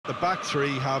the back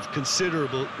three have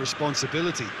considerable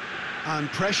responsibility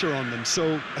and pressure on them,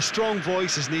 so a strong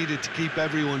voice is needed to keep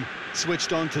everyone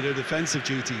switched on to their defensive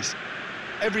duties.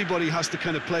 Everybody has to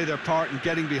kind of play their part in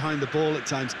getting behind the ball at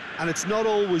times, and it's not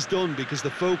always done because the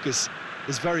focus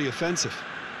is very offensive.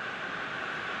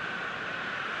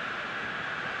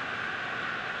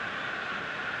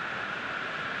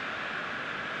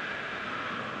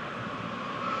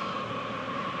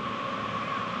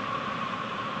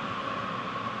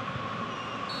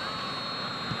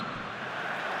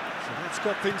 So that's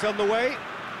got things underway.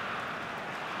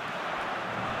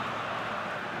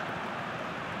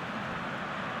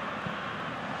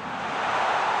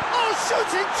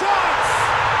 Shooting chance!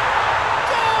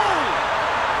 Goal!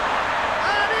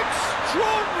 An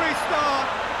extraordinary start!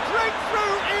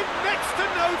 Breakthrough in next to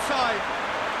no time!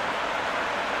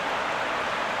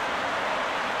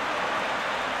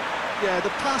 Yeah, the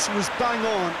pass was bang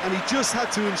on, and he just had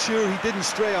to ensure he didn't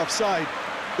stray offside.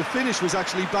 The finish was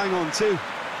actually bang on too.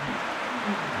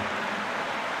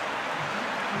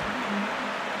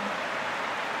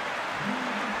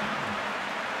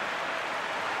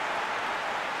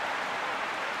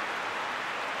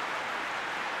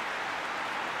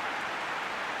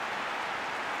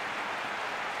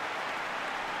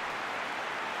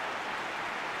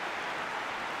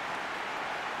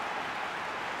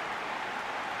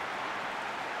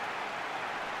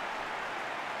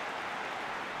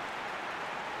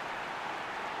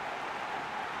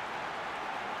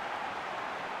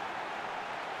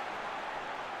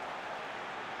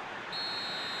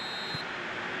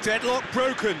 Deadlock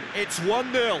broken, it's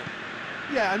 1-0.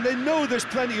 Yeah, and they know there's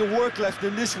plenty of work left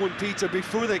in this one, Peter,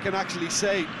 before they can actually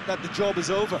say that the job is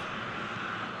over.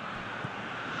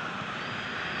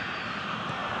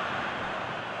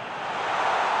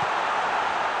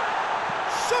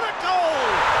 Shot at goal!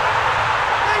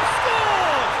 They've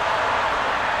scored!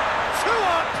 2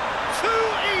 up, 2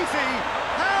 easy.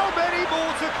 How many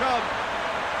more to come?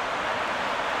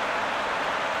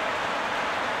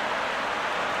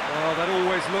 Oh, that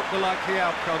always looked the likely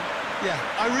outcome. Yeah,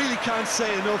 I really can't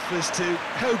say enough as to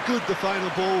how good the final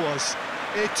ball was.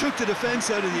 It took the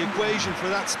defence out of the equation for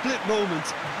that split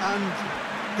moment, and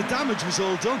the damage was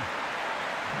all done.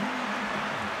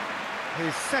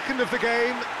 His second of the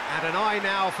game, and an eye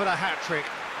now for the hat-trick.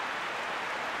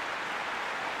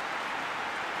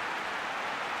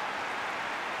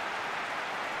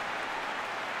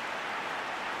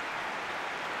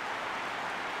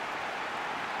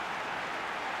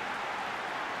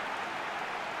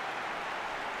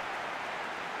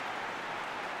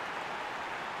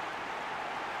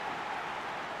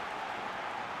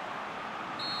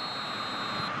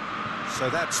 So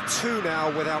that's 2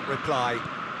 now without reply.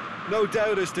 No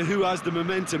doubt as to who has the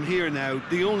momentum here now.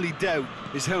 The only doubt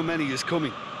is how many is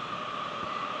coming.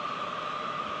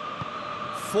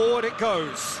 Forward it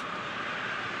goes.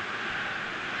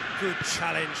 Good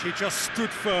challenge, he just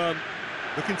stood firm.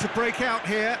 Looking to break out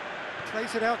here.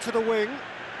 Plays it out to the wing.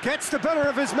 Gets the better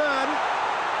of his man.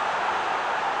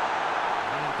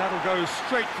 And that'll go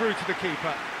straight through to the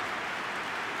keeper.